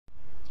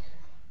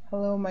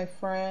Hello, my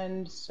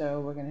friend. So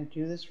we're going to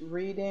do this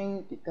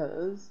reading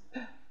because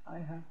I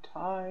have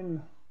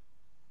time.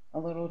 A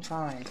little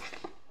time.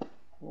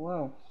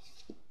 Whoa.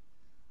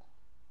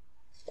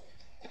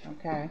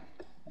 Okay.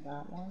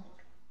 That one.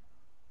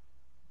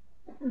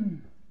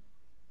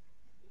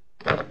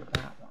 That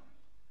one.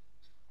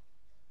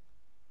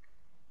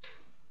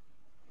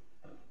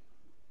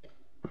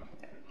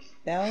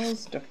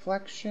 Bells,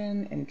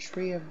 deflection, and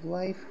tree of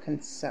life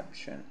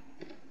conception.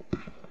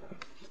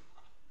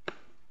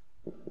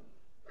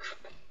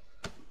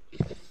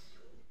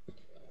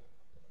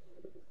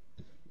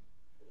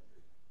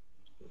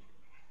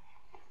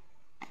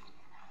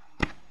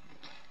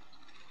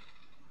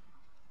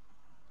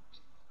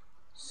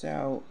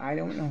 So I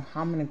don't know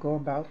how I'm going to go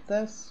about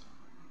this.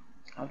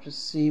 I'll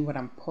just see what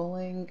I'm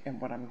pulling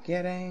and what I'm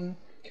getting.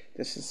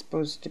 This is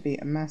supposed to be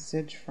a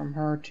message from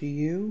her to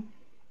you.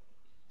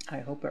 I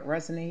hope it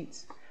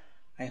resonates.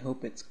 I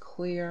hope it's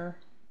clear.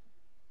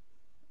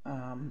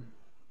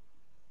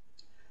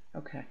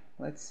 Okay,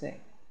 let's see.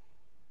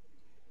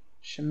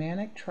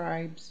 Shamanic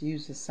tribes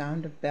use the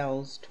sound of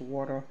bells to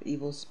ward off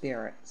evil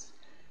spirits,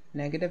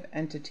 negative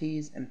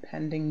entities, and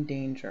pending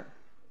danger.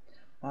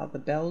 While the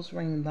bells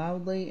ring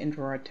loudly and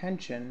draw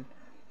attention,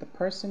 the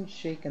person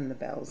shaking the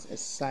bells is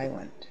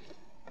silent.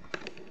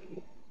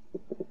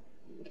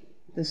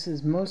 This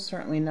is most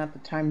certainly not the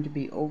time to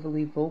be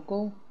overly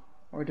vocal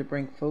or to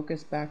bring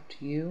focus back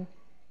to you.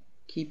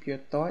 Keep your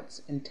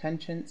thoughts,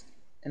 intentions,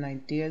 and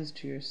ideas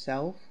to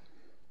yourself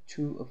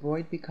to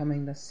avoid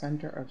becoming the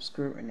center of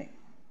scrutiny.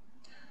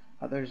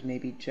 Others may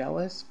be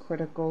jealous,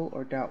 critical,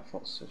 or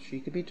doubtful. So she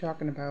could be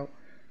talking about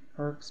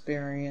her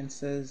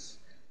experiences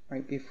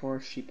right before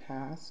she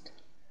passed.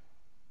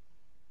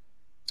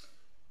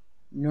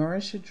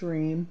 Nourish a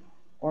dream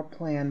or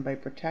plan by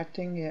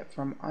protecting it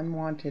from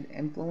unwanted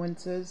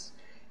influences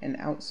and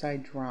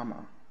outside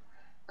drama.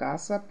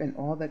 Gossip and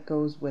all that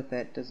goes with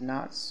it does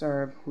not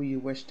serve who you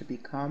wish to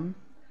become.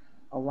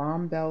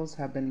 Alarm bells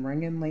have been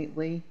ringing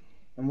lately,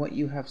 and what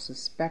you have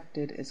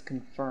suspected is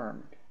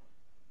confirmed.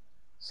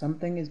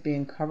 Something is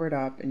being covered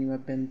up, and you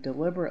have been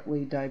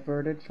deliberately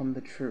diverted from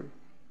the truth.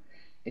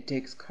 It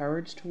takes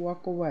courage to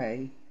walk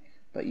away,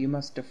 but you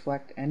must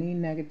deflect any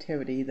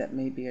negativity that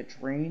may be a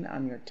drain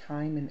on your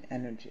time and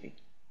energy.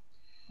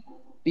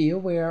 Be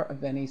aware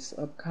of any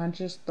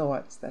subconscious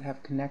thoughts that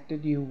have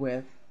connected you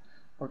with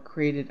or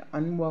created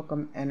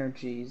unwelcome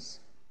energies.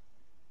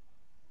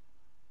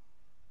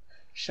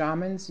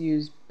 Shamans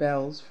use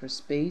bells for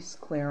space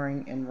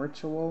clearing and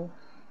ritual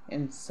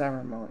and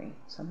ceremony.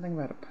 Something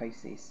about a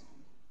Pisces.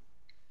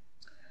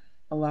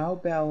 Allow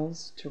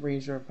bells to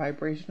raise your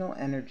vibrational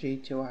energy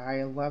to a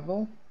higher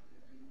level.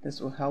 This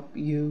will help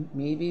you.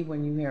 Maybe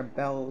when you hear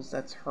bells,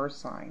 that's her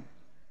sign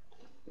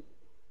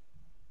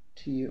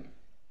to you.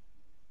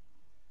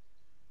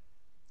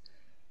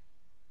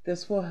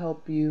 This will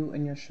help you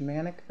in your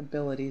shamanic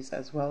abilities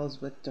as well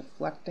as with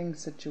deflecting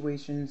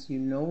situations you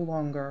no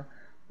longer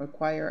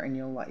require in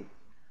your life.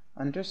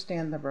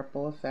 Understand the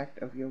ripple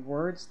effect of your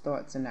words,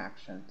 thoughts, and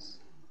actions.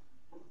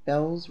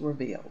 Bells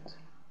revealed.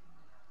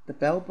 The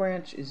bell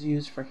branch is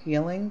used for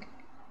healing,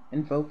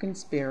 invoking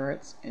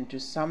spirits, and to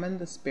summon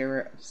the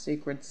spirit of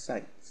sacred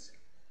sites.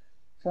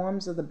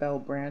 Forms of the bell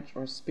branch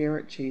or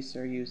spirit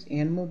chaser use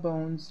animal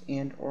bones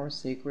and or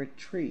sacred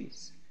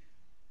trees.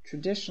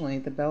 Traditionally,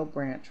 the bell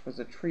branch was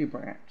a tree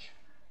branch,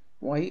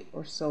 white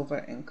or silver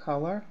in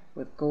color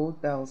with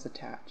gold bells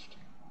attached.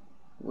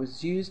 It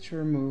was used to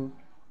remove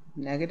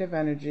negative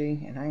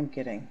energy, and I am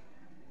getting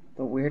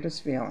the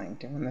weirdest feeling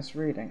doing this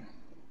reading.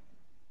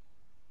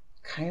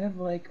 Kind of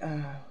like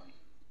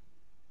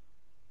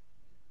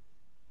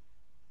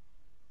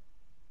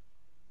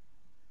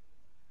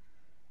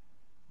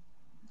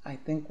I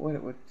think what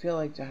it would feel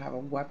like to have a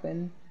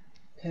weapon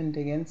pinned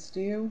against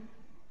you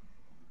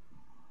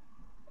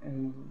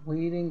and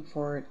waiting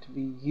for it to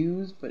be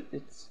used, but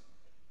it's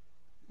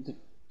the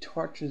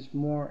torch is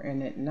more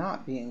in it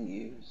not being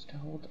used.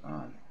 Hold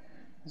on.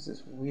 This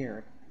is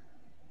weird.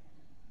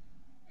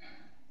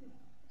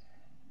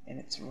 And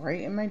it's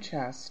right in my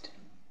chest.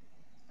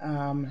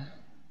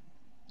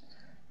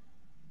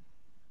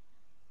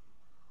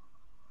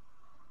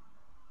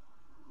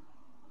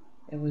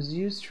 It was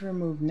used to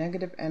remove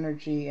negative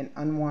energy and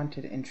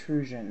unwanted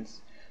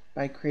intrusions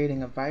by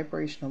creating a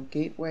vibrational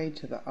gateway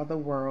to the other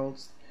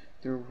worlds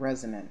through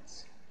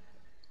resonance.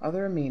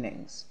 Other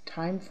meanings: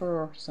 time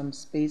for some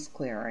space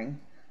clearing.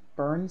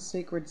 Burn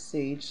sacred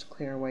sage to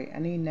clear away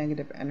any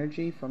negative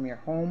energy from your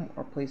home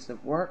or place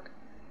of work.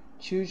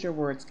 Choose your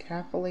words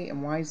carefully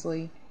and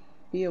wisely.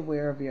 Be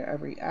aware of your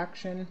every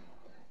action.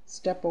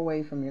 Step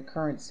away from your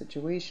current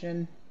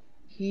situation.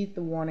 Heed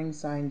the warning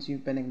signs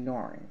you've been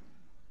ignoring.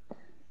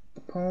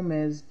 The poem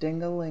is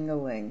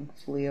Ding-a-ling-a-ling,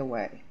 flee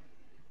away.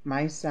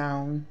 My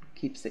sound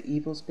keeps the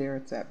evil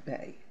spirits at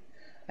bay.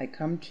 I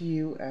come to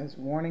you as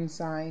warning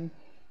sign.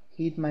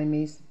 Heed my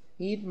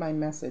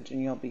message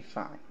and you'll be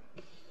fine.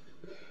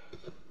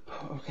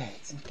 Okay,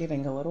 it's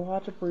getting a little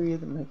hard to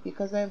breathe. It might be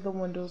because I have the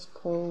windows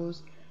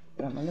closed,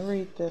 but I'm going to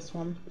read this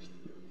one.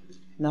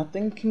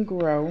 Nothing can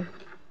grow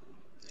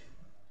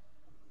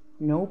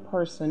No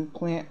person,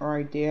 plant, or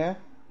idea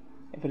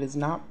if it is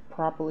not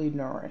properly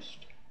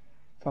nourished.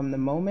 From the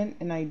moment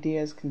an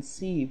idea is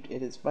conceived,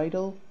 it is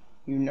vital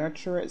you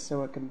nurture it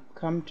so it can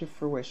come to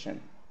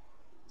fruition.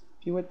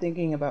 If you are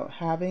thinking about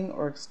having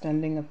or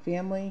extending a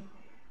family,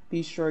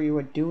 be sure you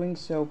are doing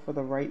so for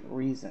the right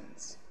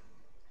reasons.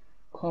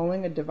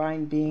 Calling a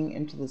divine being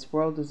into this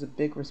world is a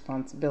big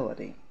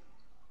responsibility.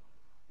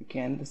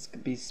 Again, this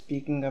could be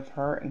speaking of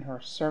her and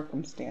her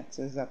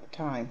circumstances at the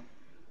time.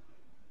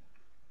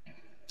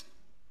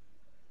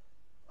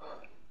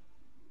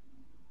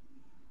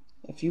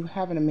 If you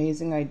have an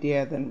amazing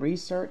idea, then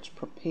research,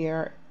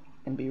 prepare,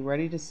 and be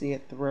ready to see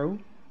it through.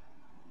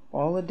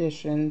 All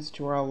additions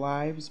to our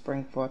lives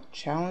bring forth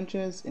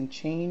challenges and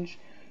change,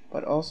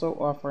 but also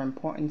offer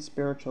important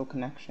spiritual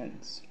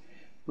connections.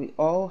 We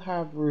all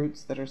have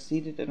roots that are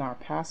seated in our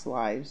past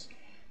lives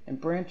and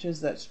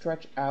branches that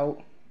stretch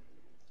out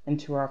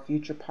into our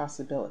future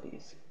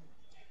possibilities.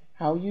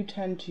 How you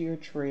tend to your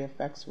tree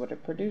affects what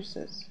it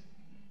produces,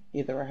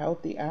 either a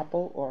healthy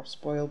apple or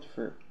spoiled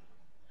fruit.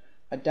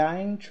 A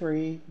dying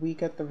tree,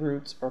 weak at the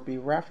roots or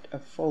bereft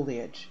of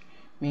foliage,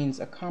 means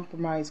a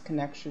compromised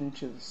connection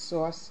to the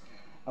source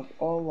of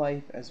all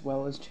life as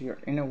well as to your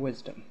inner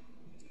wisdom.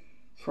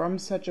 From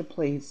such a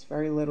place,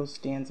 very little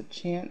stands a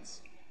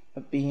chance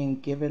of being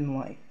given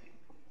life.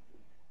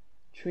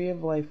 Tree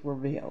of Life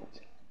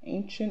revealed.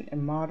 Ancient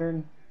and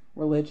modern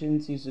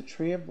religions use the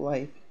Tree of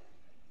Life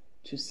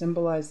to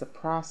symbolize the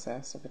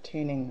process of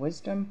attaining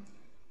wisdom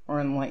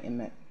or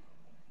enlightenment.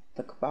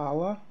 The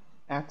Kabbalah,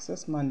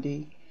 Axis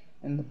Mundi,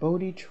 and the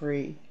Bodhi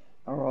tree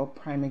are all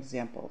prime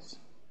examples.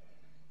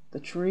 The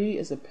tree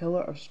is a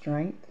pillar of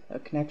strength, a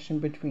connection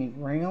between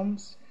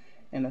realms,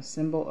 and a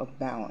symbol of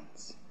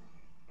balance.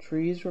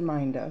 Trees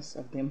remind us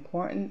of the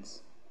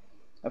importance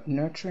of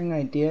nurturing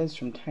ideas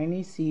from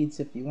tiny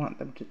seeds if you want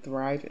them to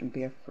thrive and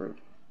bear fruit.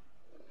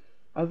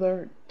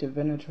 Other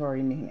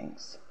divinatory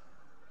meanings.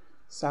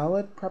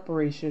 Solid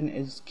preparation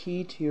is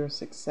key to your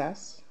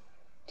success.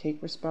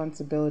 Take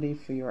responsibility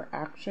for your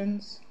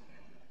actions.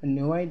 A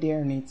new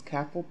idea needs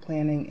careful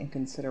planning and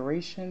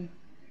consideration.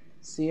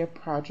 See a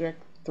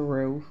project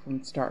through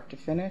from start to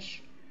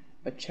finish.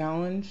 A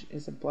challenge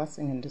is a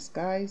blessing in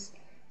disguise.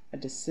 A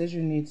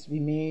decision needs to be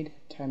made.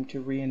 Time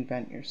to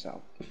reinvent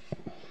yourself.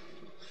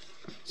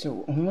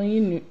 So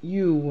only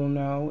you will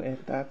know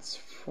if that's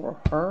for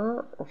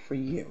her or for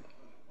you,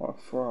 or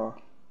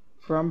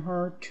from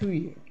her to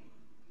you,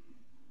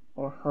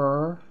 or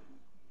her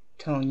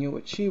telling you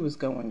what she was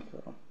going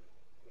through.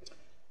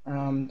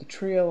 The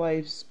Tree of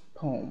Life's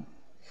poem.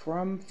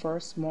 From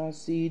first small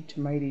seed to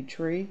mighty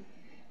tree,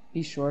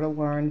 be sure to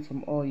learn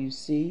from all you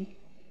see.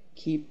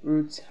 Keep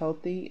roots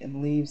healthy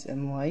and leaves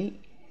in light.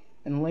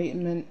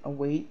 Enlightenment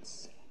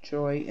awaits,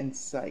 joy in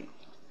sight.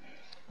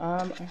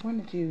 I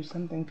want to do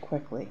something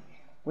quickly.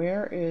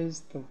 Where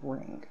is the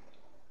ring?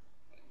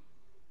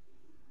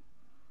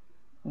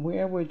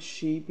 Where would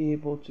she be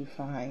able to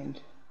find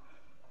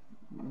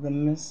the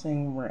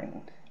missing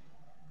ring?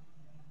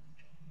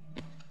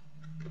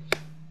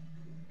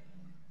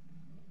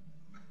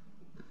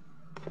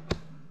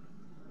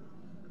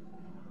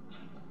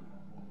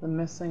 The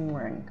missing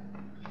ring.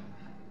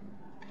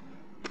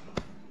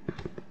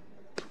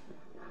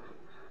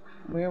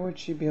 Where would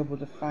she be able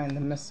to find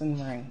the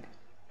missing ring?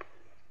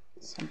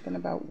 Something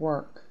about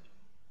work.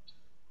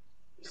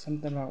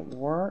 Something about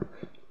work.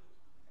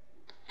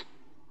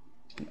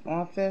 An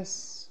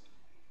office.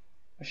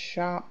 A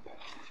shop.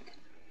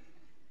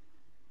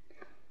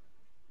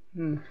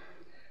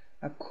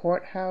 A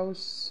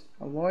courthouse.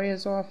 A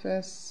lawyer's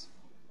office.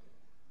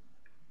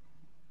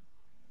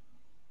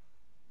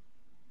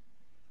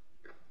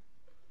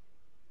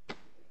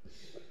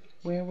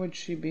 Where would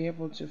she be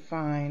able to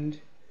find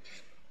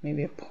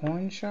maybe a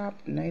pawn shop?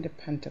 Knight of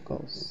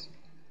Pentacles.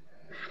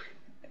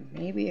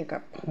 Maybe it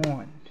got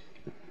pawned.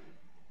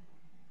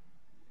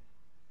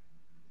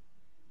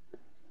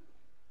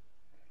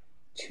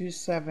 Two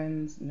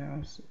sevens,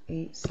 no,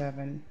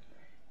 8-7.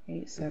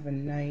 8-7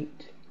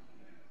 Knight.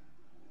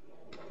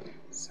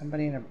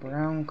 Somebody in a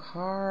brown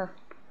car.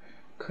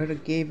 Could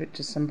have gave it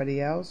to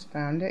somebody else,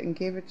 found it and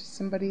gave it to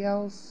somebody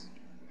else.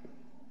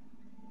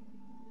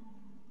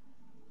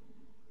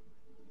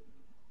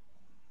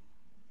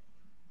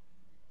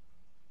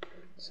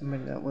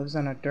 Somebody that lives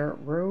on a dirt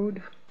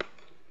road,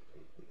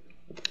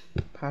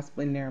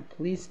 possibly near a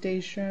police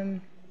station.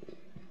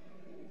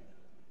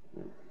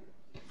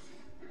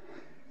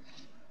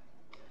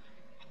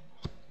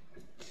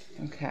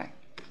 Okay,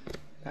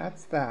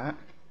 that's that.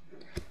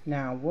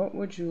 Now, what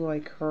would you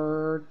like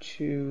her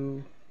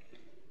to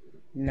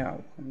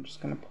know? I'm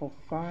just going to pull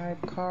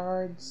 5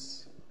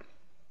 cards.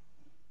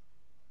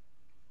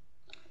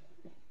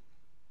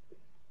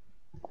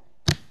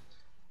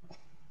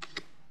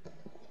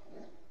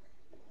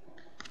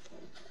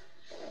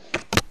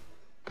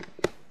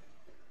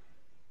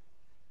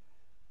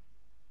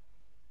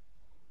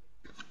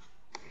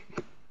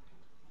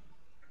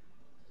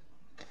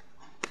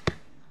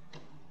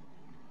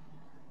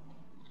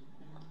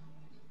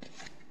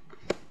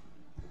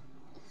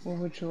 What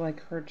would you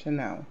like her to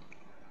know?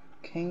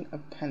 King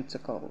of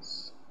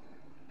Pentacles.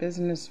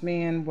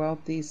 Businessman,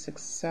 wealthy,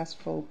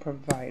 successful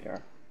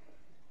provider.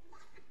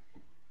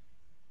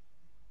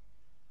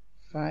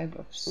 Five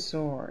of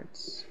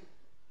Swords.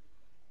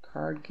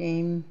 Card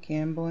game,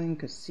 gambling,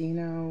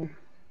 casino,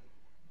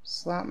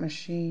 slot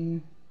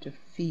machine,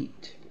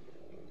 defeat.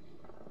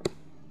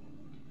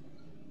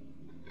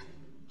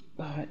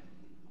 But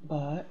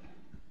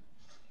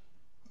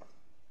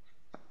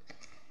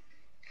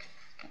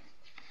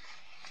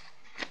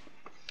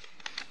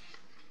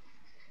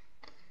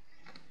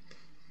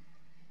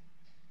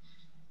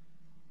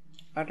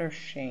utter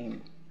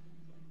shame.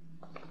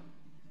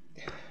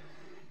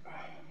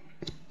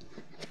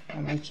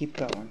 Let me keep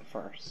going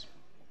first.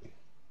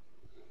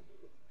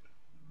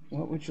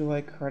 What would you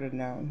like her to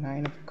know?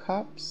 Nine of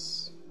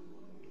Cups.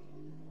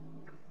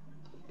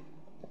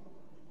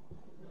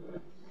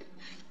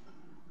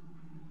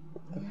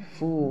 The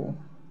Fool.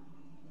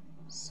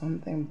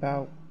 Something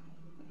about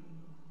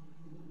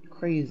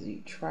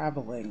crazy,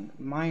 traveling,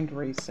 mind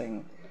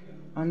racing,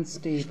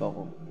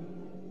 unstable.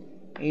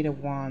 Eight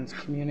of Wands,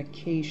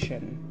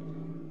 communication.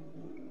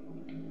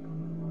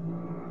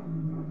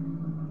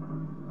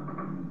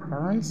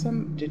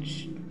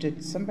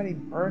 Did somebody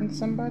burn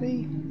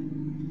somebody?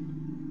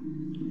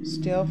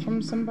 Steal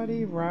from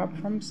somebody? Rob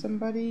from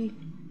somebody?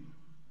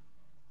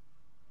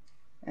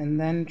 And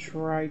then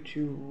try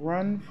to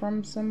run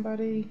from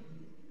somebody?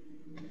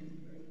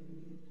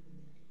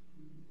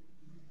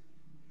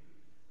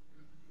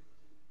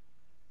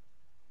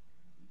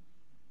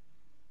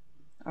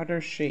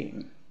 Utter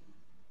shame.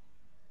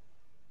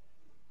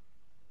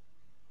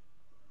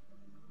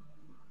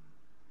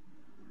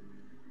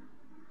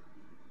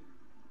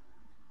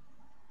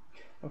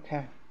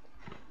 Okay.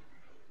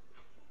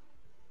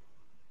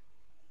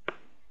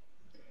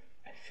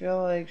 I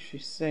feel like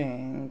she's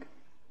saying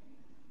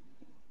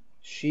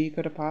she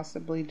could have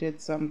possibly did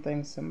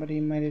something. Somebody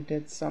might have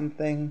did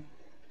something.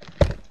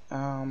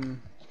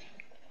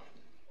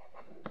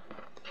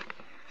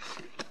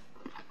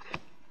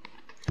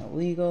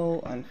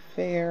 Illegal,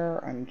 unfair,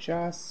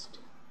 unjust,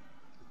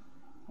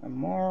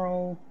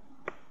 immoral.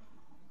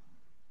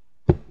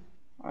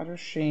 Utter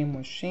shame,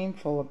 was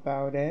shameful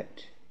about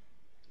it.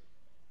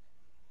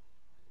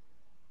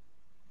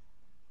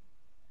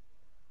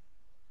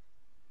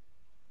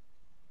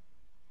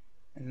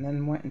 And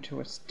then went into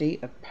a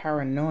state of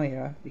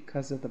paranoia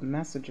because of the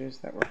messages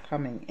that were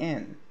coming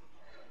in.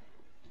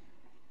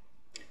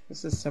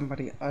 This is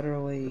somebody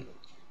utterly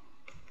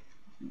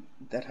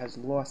that has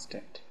lost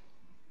it.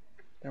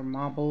 Their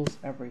marbles,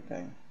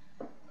 everything.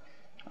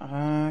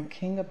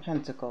 King of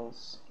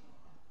Pentacles.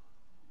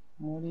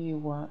 What do you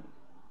want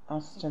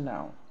us to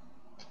know?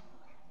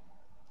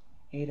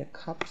 Eight of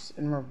Cups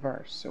in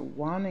reverse. So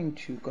wanting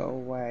to go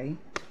away.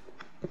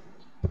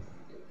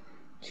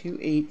 Two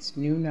eights,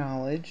 new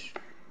knowledge.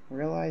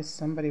 Realized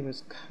somebody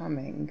was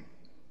coming.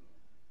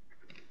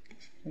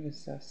 What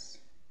is this?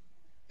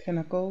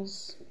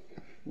 Pinnacles.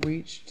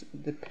 Reached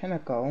the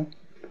pinnacle.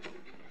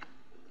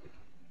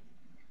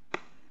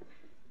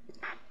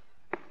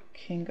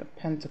 King of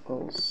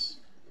Pentacles.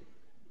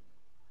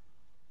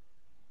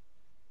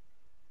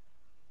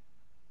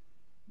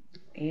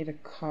 Eight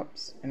of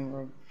Cups in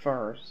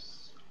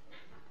reverse.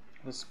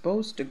 Was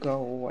supposed to go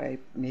away.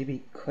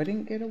 Maybe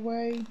couldn't get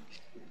away.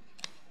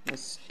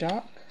 Was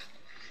stuck.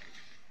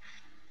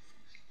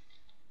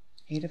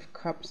 Eight of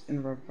Cups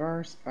in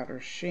reverse,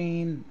 utter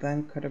shame,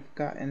 then could have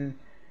gotten,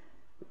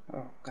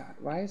 oh God,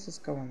 why is this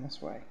going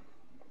this way?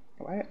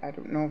 Why? I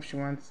don't know if she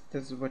wants,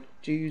 this is what,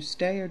 do you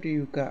stay or do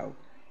you go?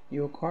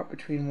 You are caught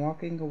between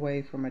walking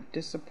away from a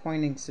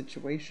disappointing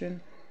situation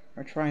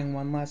or trying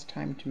one last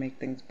time to make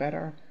things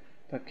better,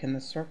 but can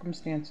the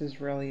circumstances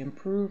really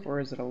improve or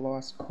is it a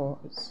lost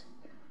cause?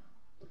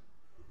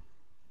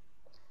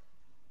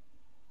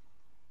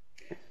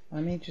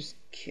 Let me just,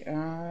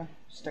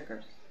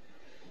 stickers.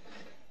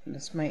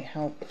 This might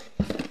help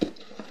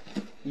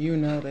you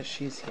know that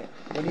she's here.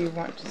 What do you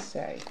want to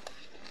say?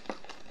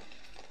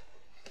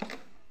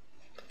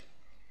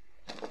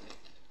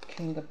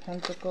 King of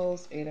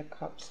Pentacles, Eight of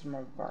Cups in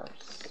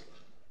reverse.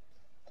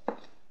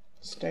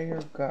 Stay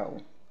or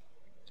go?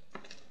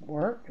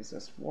 Work? Is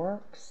this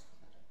works?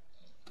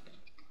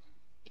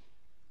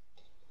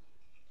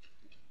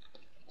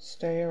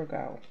 Stay or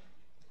go?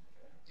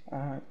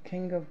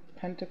 King of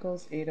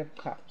Pentacles, Eight of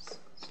Cups.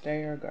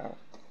 Stay or go?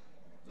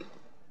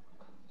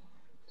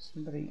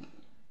 Somebody,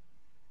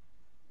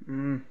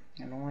 I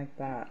don't like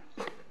that.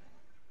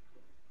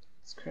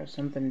 This could have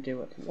something to do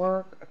with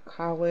work, a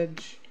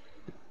college,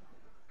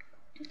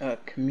 a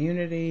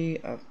community,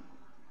 a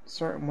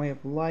certain way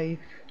of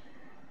life,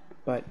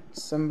 but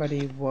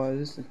somebody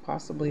was, and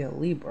possibly a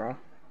Libra,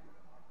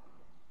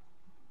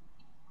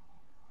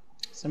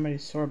 somebody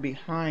saw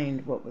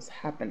behind what was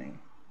happening.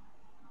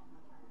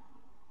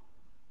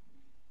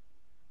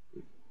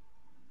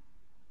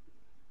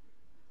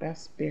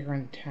 Best beer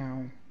in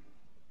town.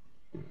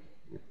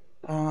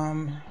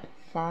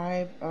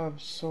 Five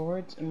of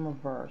Swords in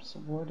reverse.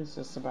 What is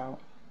this about?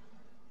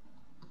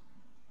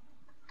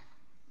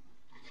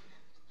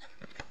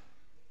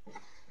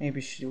 Maybe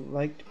she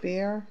liked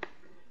beer.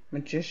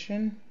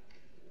 Magician.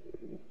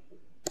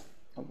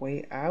 A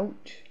way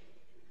out.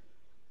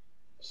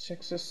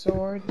 Six of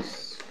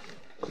Swords.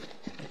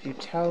 If you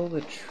tell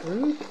the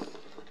truth.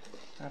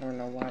 I don't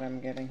know what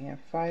I'm getting here.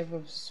 Five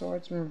of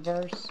Swords in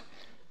reverse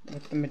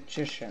with the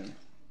Magician.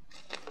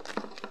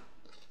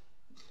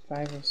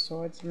 Five of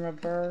Swords in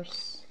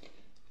reverse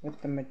with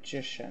the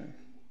Magician.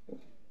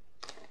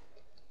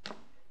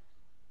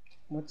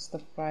 What's the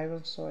Five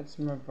of Swords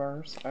in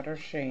reverse? Utter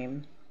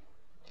shame.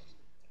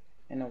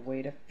 And a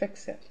way to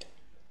fix it.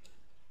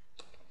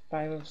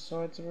 Five of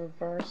Swords in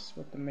reverse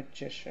with the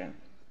Magician.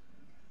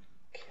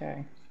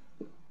 Okay.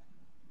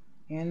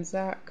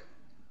 Anzac.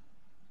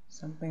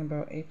 Something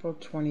about April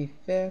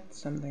 25th.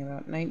 Something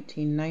about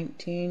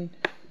 1919.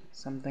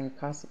 Something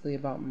possibly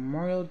about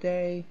Memorial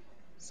Day.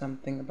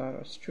 Something about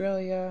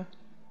Australia.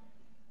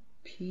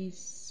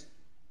 Peace.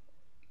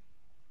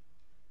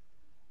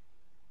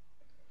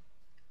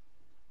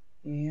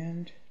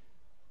 And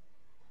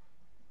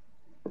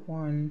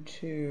 1,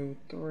 2,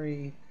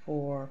 3,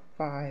 4,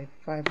 5.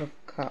 Five of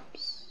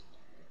Cups.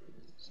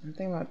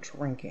 Something about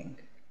drinking.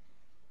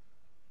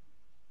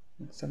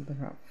 And something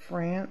about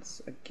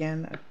France.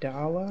 Again, a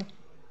dollar.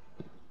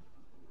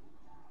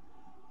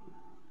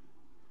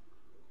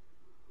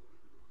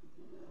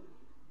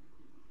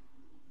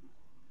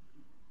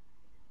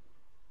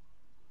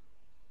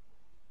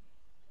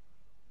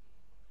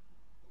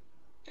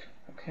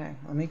 Okay,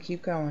 let me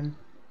keep going.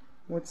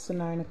 What's the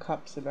Nine of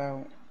Cups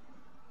about?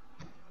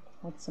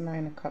 What's the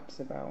Nine of Cups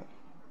about?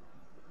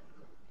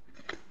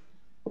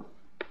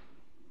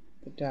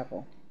 The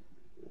Devil.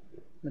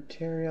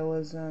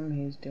 Materialism,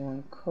 he's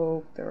doing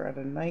coke, they're at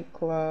a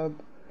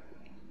nightclub.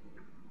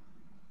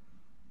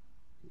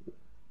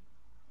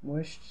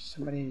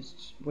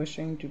 Somebody's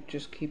wishing to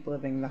just keep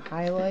living the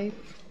high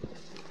life.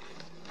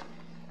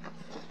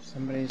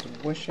 Somebody's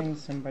wishing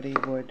somebody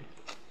would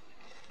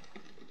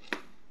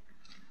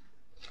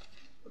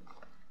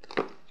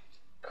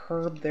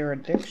curb their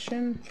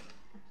addiction,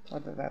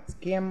 whether that's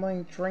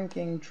gambling,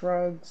 drinking,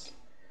 drugs.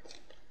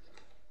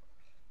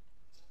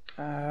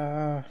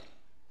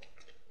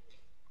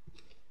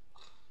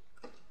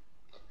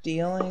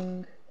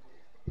 Dealing.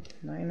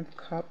 Nine of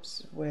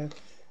Cups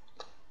with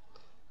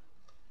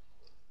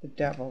the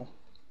Devil.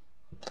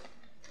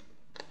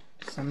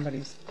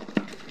 Somebody's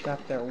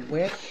got their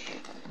wish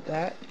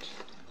that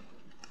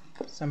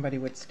somebody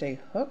would stay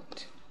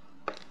hooked.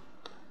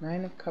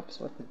 Nine of Cups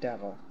with the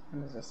Devil.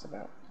 What is this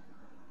about?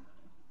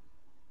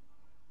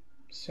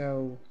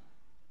 So,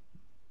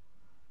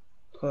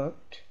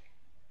 hooked.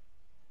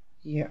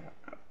 Yeah,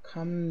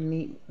 come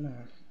meet. No.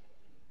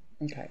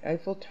 Okay,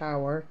 Eiffel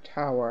Tower,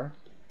 tower.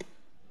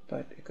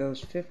 But it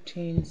goes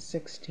 15,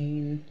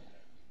 16.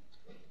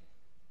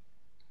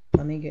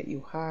 Let me get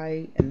you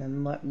high, and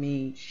then let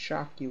me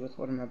shock you with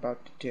what I'm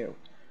about to do.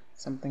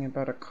 Something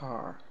about a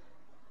car.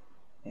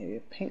 Maybe a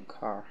pink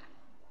car.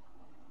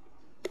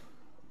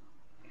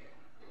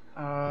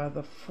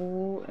 The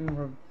Fool in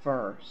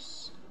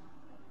reverse.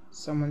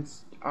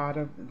 Someone's out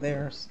of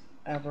their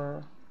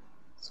ever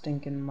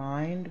stinking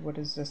mind. What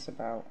is this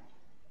about?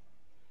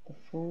 The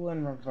Fool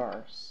in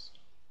reverse.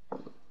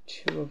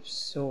 Two of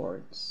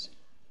Swords.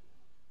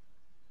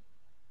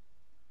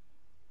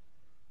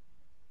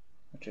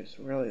 Which is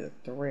really the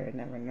three. I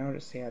never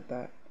noticed he had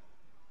that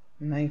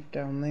knife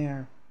down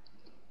there.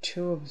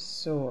 Two of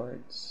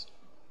Swords.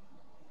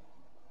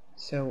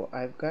 So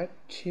I've got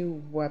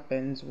two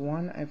weapons.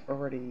 One I've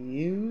already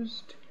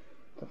used.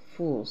 The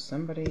Fool.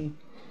 Somebody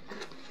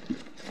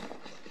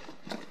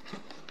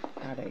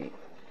had a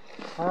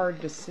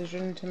hard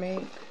decision to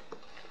make.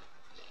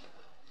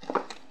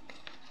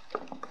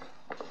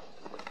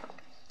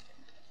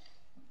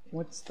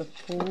 What's the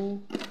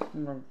Fool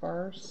in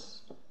reverse?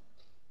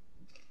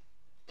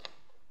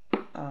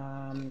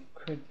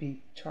 Could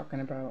be talking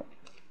about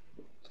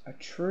a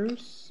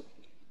truce.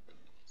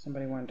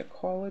 Somebody wanted to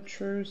call a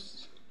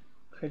truce.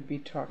 Could be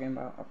talking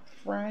about a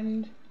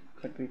friend.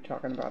 Could be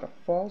talking about a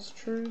false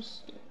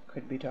truce.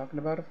 Could be talking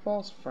about a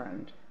false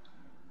friend.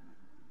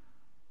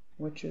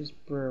 Which is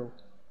brew.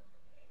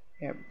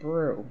 Yeah,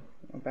 brew.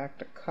 Back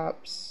to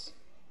cups.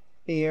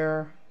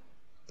 Beer.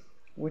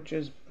 Which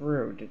is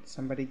brew. Did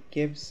somebody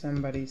give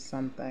somebody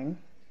something?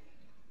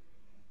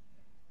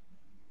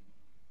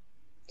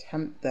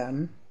 Tempt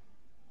them.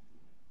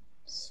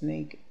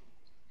 Snake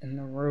in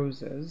the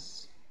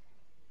roses.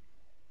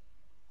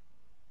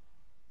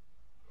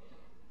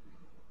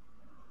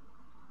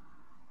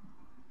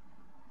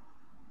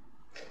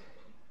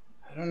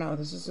 I don't know.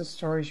 This is a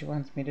story she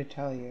wants me to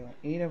tell you.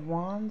 Eight of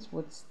Wands.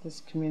 What's this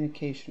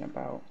communication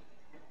about?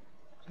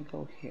 I'll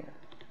go here.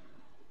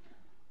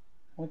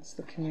 What's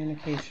the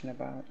communication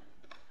about?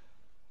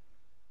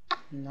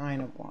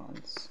 Nine of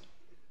Wands.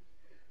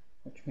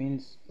 Which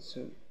means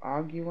so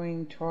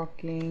arguing,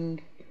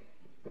 talking.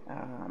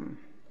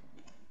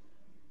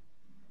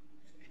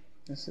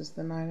 This is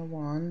the Nine of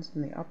Wands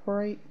in the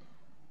upright.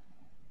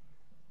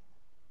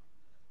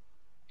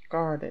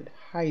 Guarded,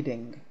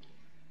 hiding.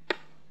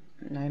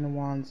 Nine of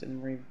Wands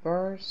in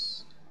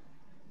reverse.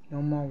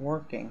 No more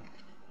working.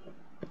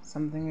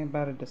 Something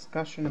about a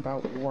discussion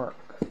about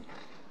work.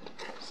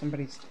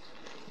 Somebody's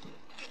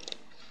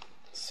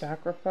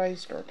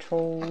sacrificed or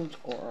told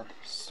or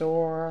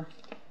sore.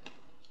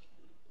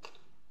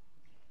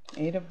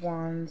 Eight of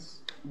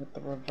Wands with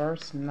the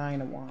reverse Nine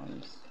of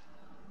Wands.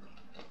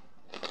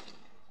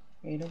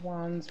 Eight of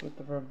Wands with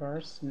the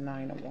reverse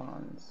Nine of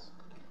Wands.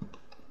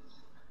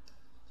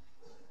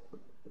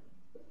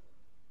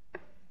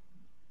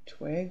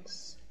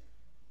 Twigs.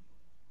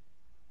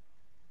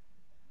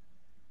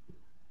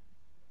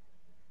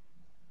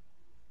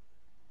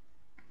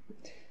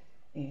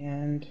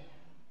 And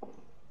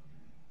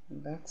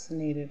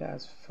vaccinated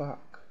as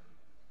fuck.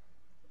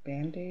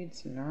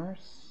 Band-Aids,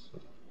 nurse.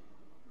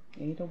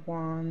 Eight of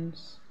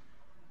Wands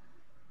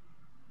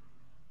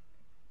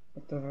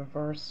with the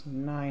reverse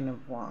Nine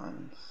of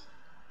Wands.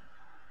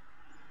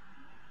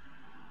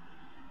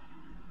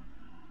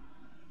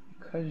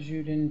 Because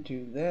you didn't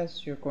do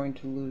this, you're going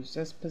to lose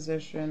this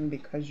position.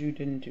 Because you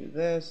didn't do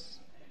this.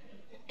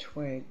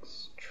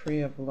 Twigs,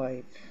 Tree of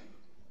Life.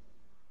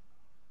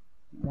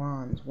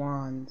 Wands,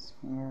 wands,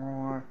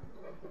 more.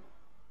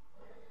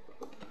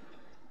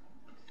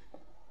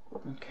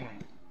 Okay.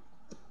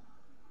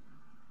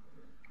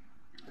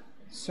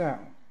 So,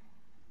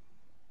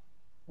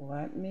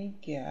 let me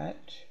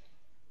get...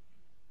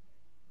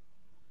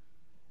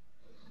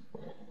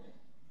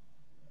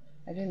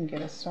 I didn't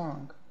get a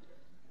song.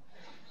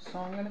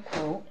 Song and a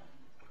quote.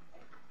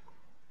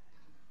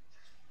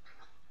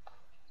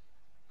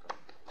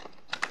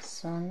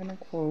 Song and a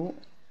quote.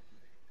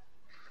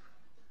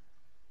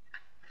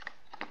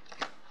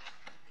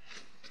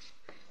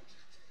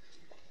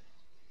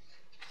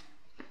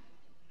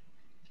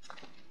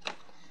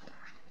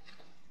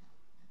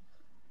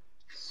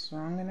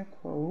 Song and a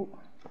quote.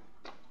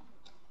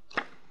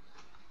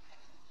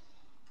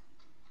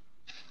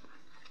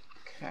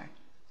 Okay.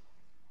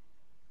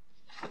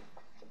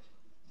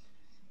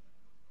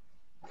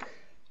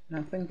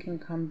 Nothing can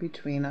come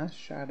between us,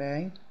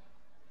 Sade.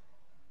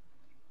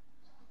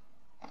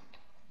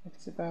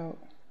 It's about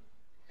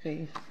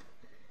faith.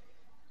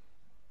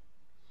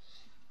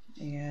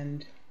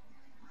 And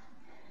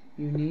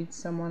you need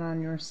someone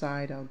on your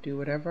side. I'll do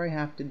whatever I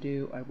have to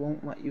do. I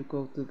won't let you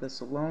go through this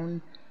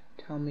alone.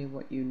 Tell me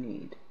what you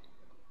need.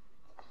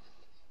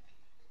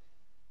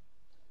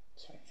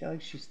 So I feel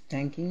like she's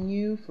thanking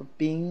you for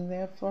being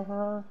there for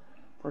her,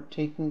 for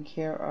taking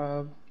care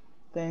of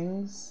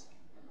things.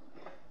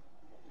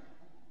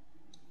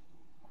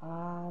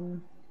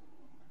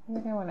 I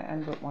think I want to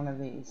end with one of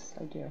these.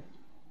 I do.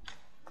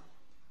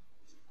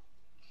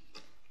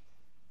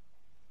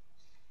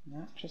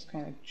 That just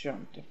kind of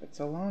jumped. If it's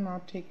alone,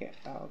 I'll take it.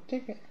 I'll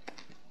take it.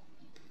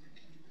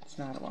 It's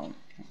not alone.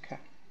 Okay.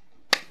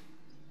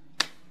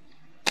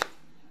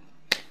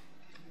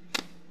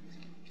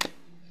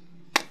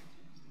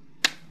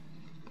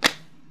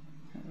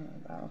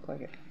 That looked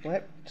like it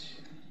flipped.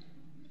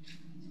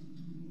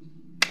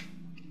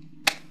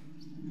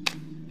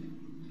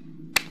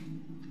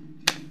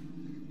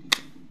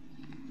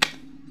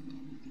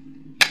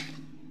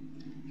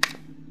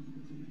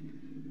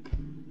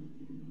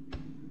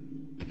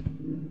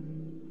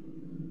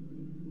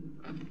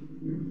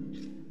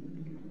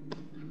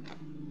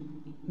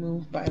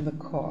 Move by the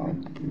call.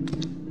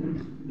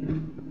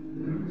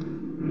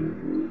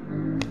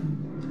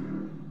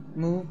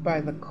 Move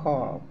by the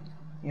call.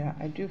 Yeah,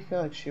 I do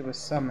feel like she was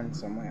summoned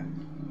somewhere.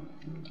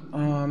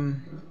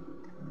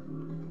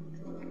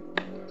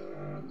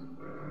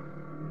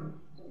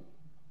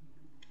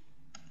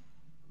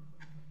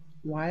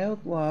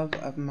 Wild love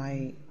of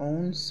my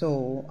own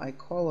soul, I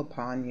call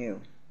upon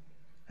you.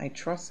 I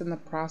trust in the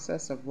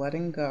process of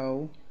letting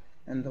go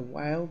and the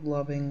wild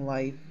loving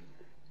life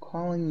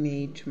calling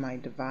me to my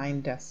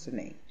divine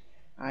destiny.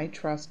 I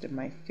trust in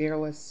my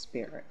fearless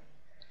spirit.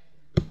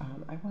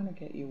 I want to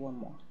get you one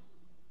more.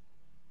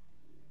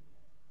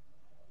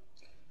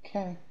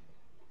 Okay.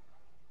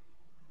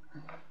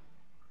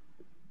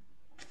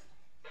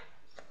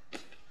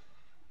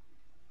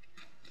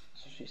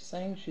 So she's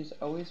saying she's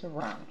always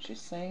around.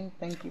 She's saying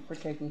thank you for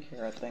taking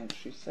care of things.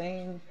 She's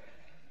saying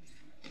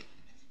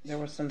there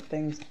were some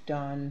things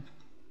done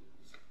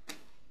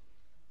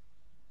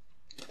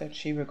that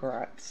she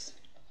regrets.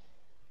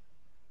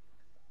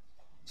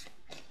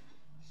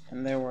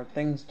 And there were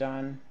things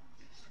done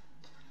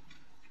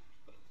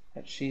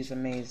that she's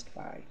amazed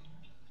by.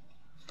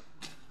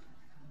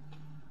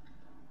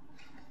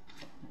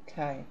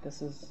 Okay,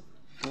 this is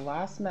the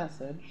last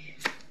message.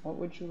 What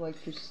would you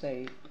like to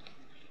say?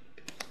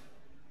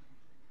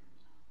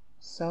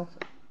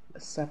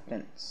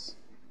 Self-acceptance.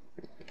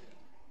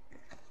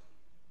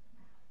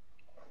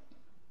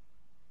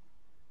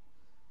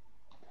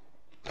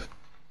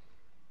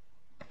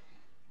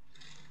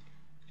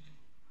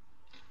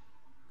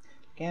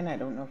 Again, I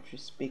don't know if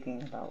she's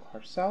speaking about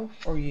herself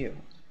or you.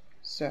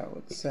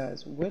 So it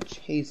says, witch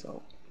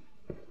hazel,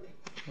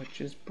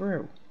 witch's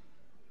brew.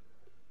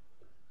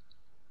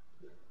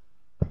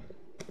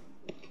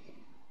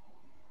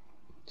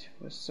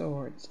 Two of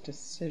Swords,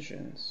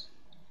 decisions.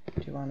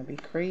 Do you want to be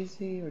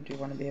crazy or do you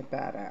want to be a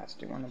badass?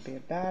 Do you want to be a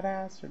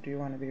badass or do you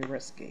want to be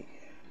risky?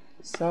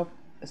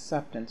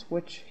 Self-acceptance,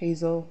 witch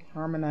hazel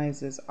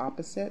harmonizes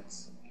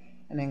opposites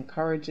and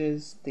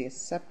encourages the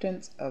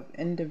acceptance of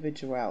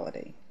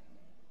individuality.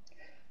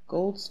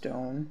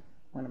 Goldstone,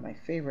 one of my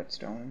favorite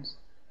stones,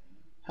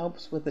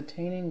 helps with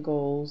attaining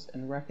goals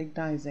and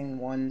recognizing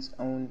one's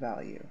own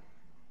value.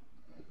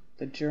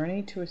 The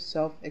journey to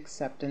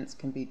self-acceptance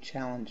can be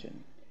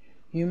challenging.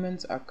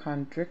 Humans are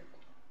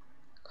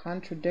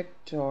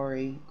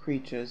contradictory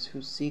creatures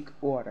who seek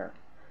order.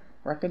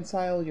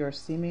 Reconcile your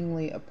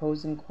seemingly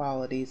opposing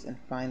qualities and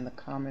find the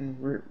common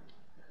root.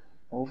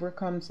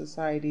 Overcome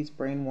society's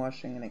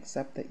brainwashing and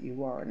accept that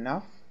you are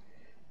enough,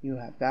 you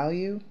have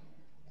value.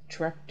 The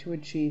trek to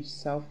achieve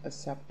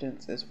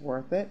self-acceptance is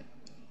worth it.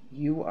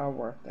 You are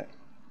worth it.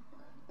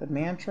 The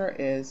mantra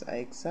is, I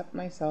accept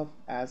myself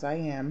as I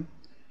am.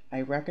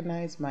 I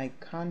recognize my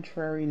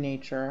contrary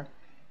nature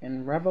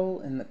and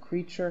revel in the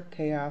creature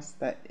chaos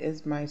that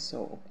is my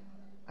soul.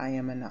 I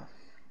am enough.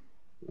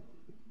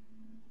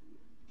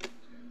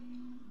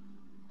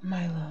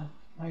 My love,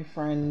 my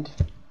friend,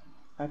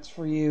 that's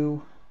for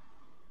you.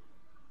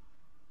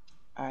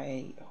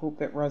 I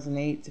hope it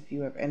resonates. If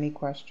you have any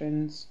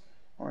questions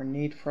or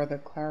need further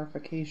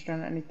clarification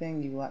on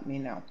anything, you let me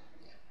know.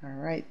 All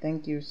right,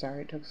 thank you.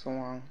 Sorry it took so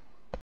long.